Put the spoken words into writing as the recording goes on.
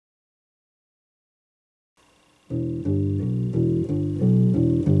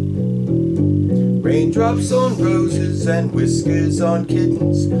Raindrops on roses and whiskers on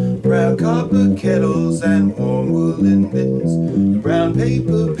kittens, brown copper kettles and warm woolen mittens, brown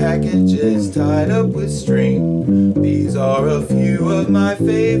paper packages tied up with string. These are a few of my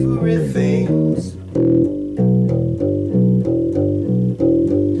favorite things.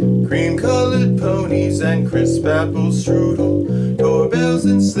 Cream-colored ponies and crisp apple strudel, doorbells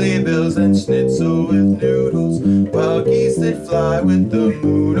and sleigh bells and schnitzel with noodles, wild geese that fly with the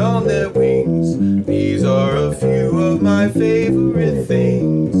moon on their wings. These are a few of my favorite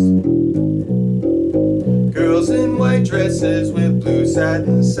things. Girls in white dresses with blue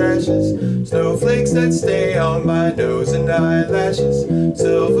satin sashes, snowflakes that stay on my nose and eyelashes,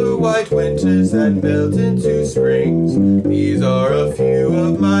 silver white winters that melt into springs. These are a few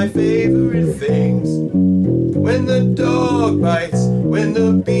of my favorite things. When the dog bites, when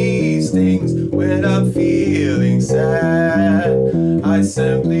the bee stings, when I'm feeling sad, I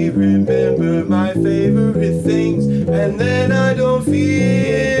simply remember my favorite things, and then I don't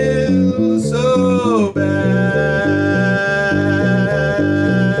feel so bad.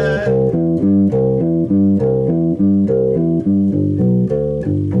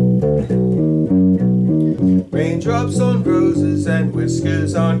 Raindrops on roses and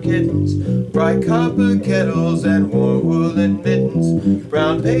whiskers on kittens, bright copper kettles and warm woolen mittens,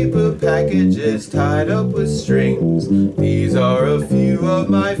 brown paper packages tied up with strings. These are a few of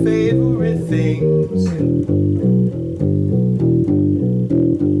my favorite things.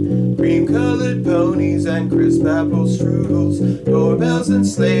 Cream-colored ponies and crisp apple strudels, doorbells and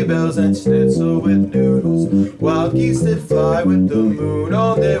sleigh bells and schnitzel with noodles, wild geese that fly with the moon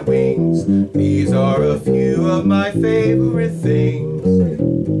on their wings. These are a few of my favorite things.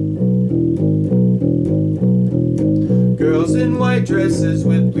 Girls in white dresses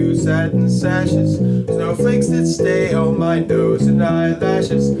with blue satin sashes, snowflakes that stay on my nose and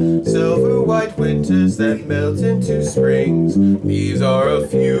eyelashes, silver white winters that melt into springs. These are a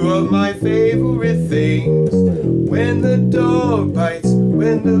few of my favorite things. When the dog bites,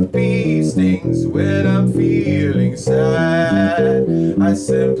 when the bee stings, when I'm feeling sad, I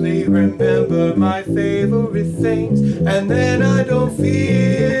simply remember my favorite things, and then I don't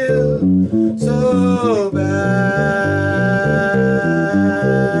feel so bad.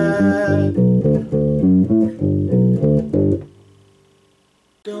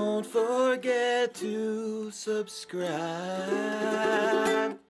 Don't forget to subscribe.